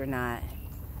Foods or not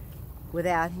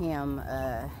without him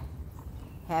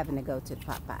having to go to the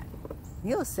pop pot.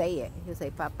 He'll say it. He'll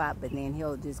say pop pot, but then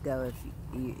he'll just go if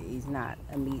he's not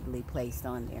immediately placed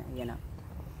on there, you know.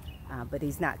 But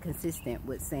he's not consistent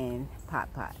with saying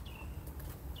pop pot.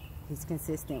 He's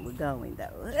consistent with going,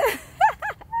 though.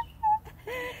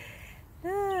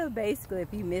 Basically,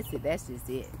 if you miss it, that's just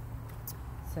it.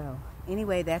 So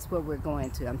anyway, that's where we're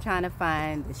going to. I'm trying to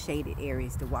find the shaded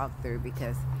areas to walk through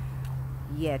because,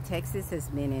 yeah, Texas has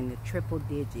been in the triple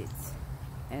digits,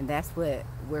 and that's what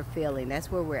we're feeling.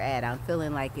 That's where we're at. I'm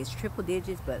feeling like it's triple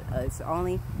digits, but it's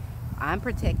only, I'm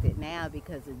protected now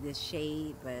because of this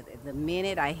shade, but the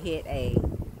minute I hit a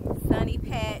sunny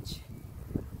patch,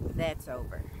 that's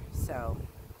over. So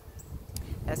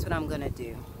that's what I'm gonna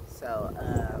do. So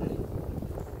yeah.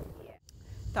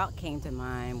 Thought came to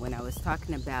mind when I was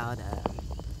talking about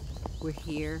we're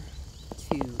here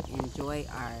to enjoy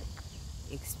our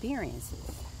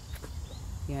experiences,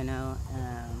 you know,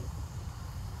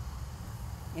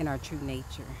 in our true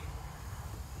nature.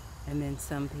 And then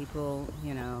some people,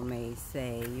 you know, may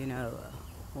say, you know,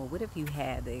 well, what if you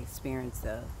had the experience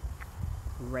of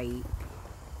rape,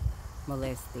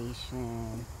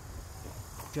 molestation,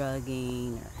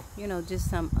 drugging, or, you know, just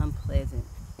some unpleasant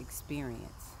experience?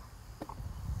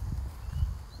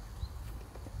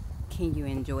 Can you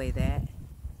enjoy that?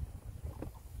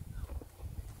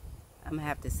 I'm gonna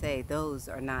have to say those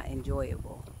are not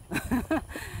enjoyable,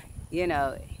 you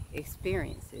know,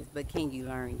 experiences. But can you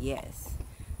learn? Yes.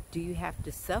 Do you have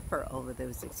to suffer over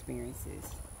those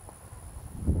experiences?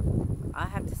 I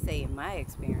have to say, in my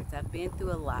experience, I've been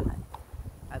through a lot.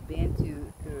 I've been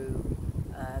through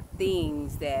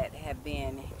things that have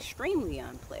been extremely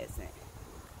unpleasant.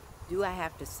 Do I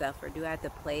have to suffer? Do I have to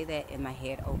play that in my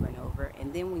head over and over?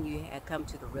 And then when you come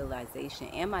to the realization,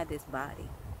 am I this body?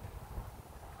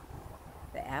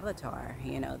 avatar,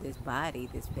 you know, this body,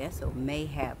 this vessel may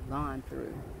have gone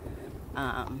through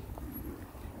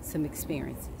some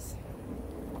experiences.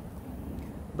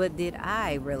 But did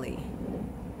I really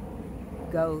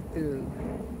go through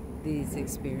these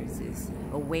experiences?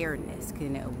 Awareness.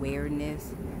 Can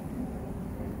awareness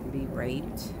be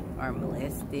raped or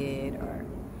molested or,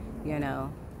 you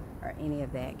know, or any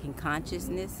of that? Can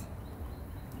consciousness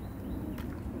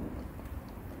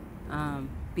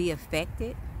be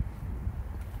affected?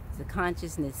 Is the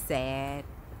consciousness sad?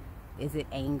 Is it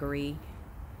angry?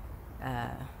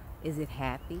 Is it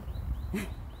happy?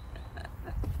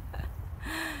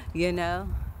 You know,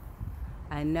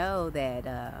 I know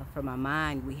that from our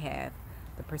mind we have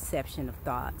the perception of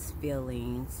thoughts,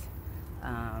 feelings,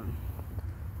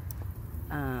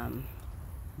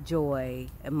 joy,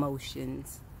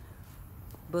 emotions.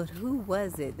 But who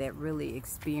was it that really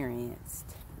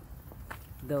experienced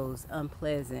those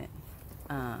unpleasant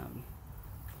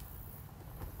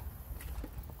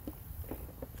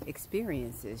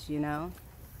experiences, you know,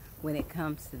 when it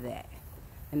comes to that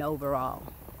and overall?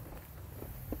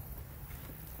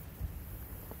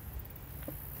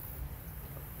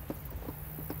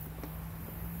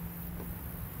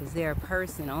 Is there a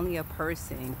person, only a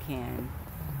person can,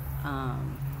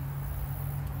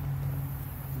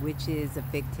 which is a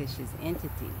fictitious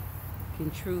entity,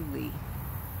 can truly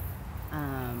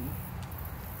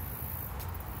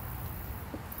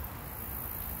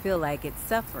feel like it's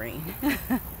suffering.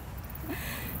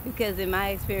 Because in my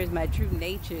experience, my true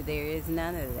nature, there is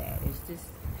none of that. It's just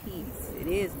peace. It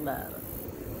is love.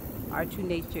 Our true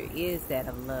nature is that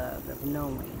of love, of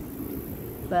knowing.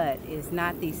 But it's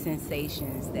not these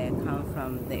sensations that come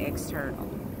from the external.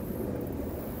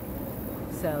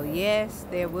 So yes,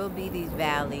 there will be these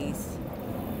valleys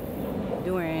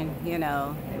during, you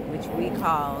know, which we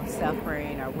call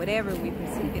suffering or whatever we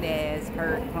perceive it as,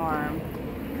 hurt, harm.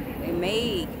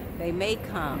 They may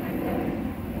come,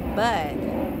 but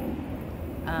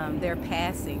they're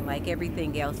passing like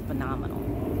everything else phenomenal.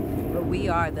 But we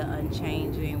are the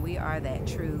unchanging. We are that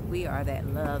truth. We are that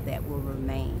love that will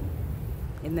remain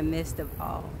in the midst of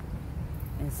all.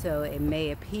 And so it may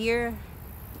appear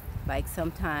like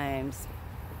sometimes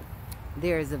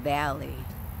there's a valley,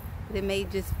 but it may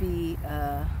just be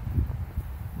a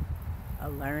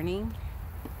learning,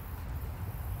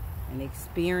 an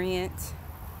experience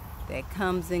that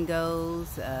comes and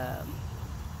goes,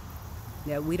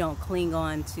 that we don't cling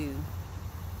on to,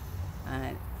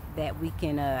 that we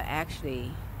can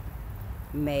actually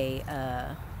may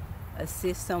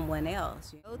assist someone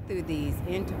else. You go through these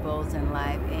intervals in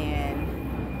life, and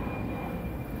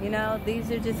you know,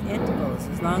 these are just intervals.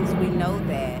 As long as we know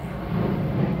that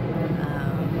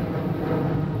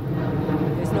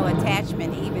there's no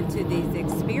attachment even to these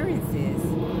experiences,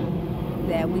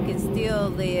 that we can still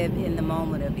live in the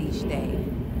moment of each day.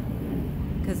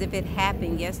 Because if it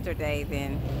happened yesterday,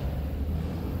 then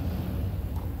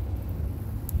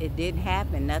it didn't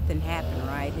happen. Nothing happened,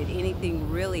 right? Did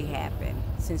anything really happen?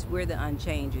 Since we're the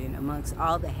unchanging amongst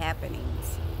all the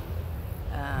happenings,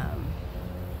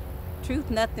 truth,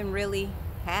 nothing really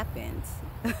happens.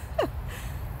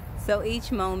 So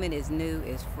each moment is new,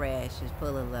 is fresh, is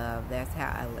full of love. That's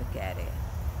how I look at it.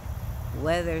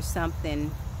 Whether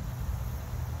something,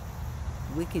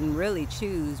 we can really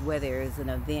choose whether it's an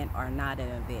event or not an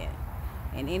event.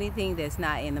 And anything that's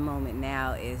not in the moment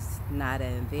now is not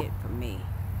an event for me.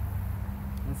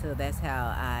 And so that's how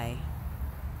I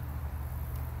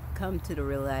come to the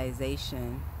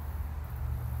realization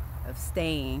of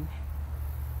staying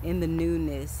in the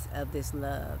newness of this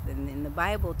love. And then the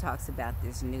Bible talks about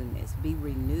this newness, be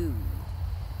renewed.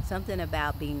 Something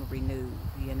about being renewed,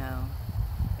 you know.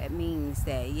 That means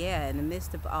that, yeah, in the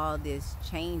midst of all this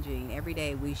changing, every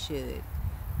day we should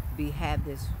have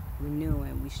this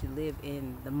renewing. We should live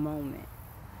in the moment.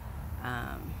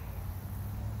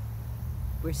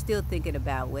 We're still thinking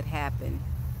about what happened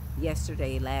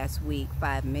yesterday, last week,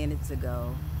 5 minutes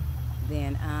ago.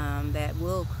 Then that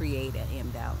will create an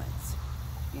imbalance,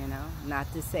 you know.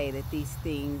 Not to say that these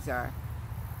things are,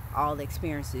 all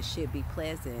experiences should be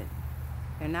pleasant.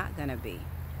 They're not going to be.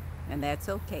 And that's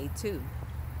okay too.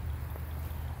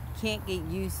 Can't get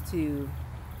used to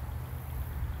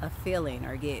a feeling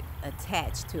or get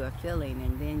attached to a feeling,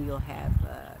 and then you'll have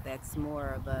that's more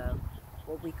of a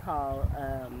what we call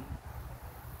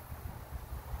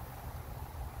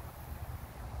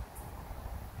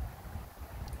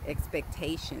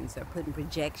expectations, or putting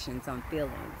projections on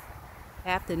feelings.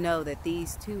 You have to know that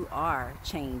these two are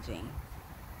changing.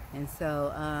 And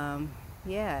so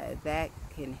yeah, that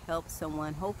can help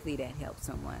someone. Hopefully that helps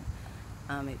someone.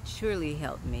 It surely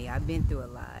helped me. I've been through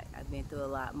a lot. I've been through a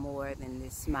lot more than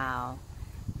this smile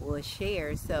will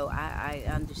share. So I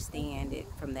understand it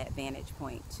from that vantage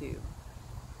point too.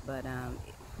 But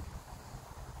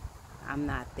I'm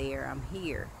not there, I'm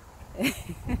here.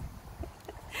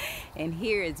 And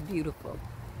here it's beautiful.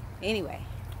 Anyway,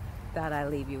 thought I'd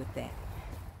leave you with that.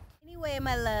 Anyway,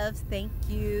 my loves, thank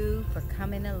you for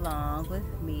coming along with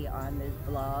me on this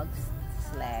vlog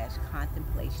 /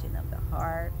 contemplation of the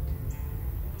heart.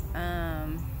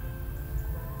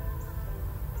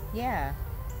 Yeah.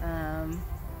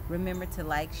 Remember to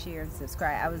like, share, and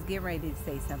subscribe. I was getting ready to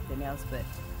say something else, but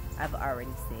I've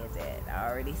already said that. I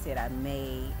already said I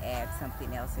may add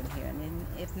something else in here, and then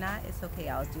if not, it's okay.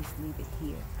 I'll just leave it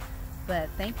here. But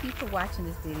thank you for watching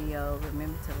this video.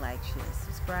 Remember to like, share,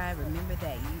 subscribe. Remember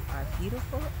that you are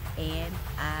beautiful, and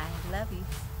I love you.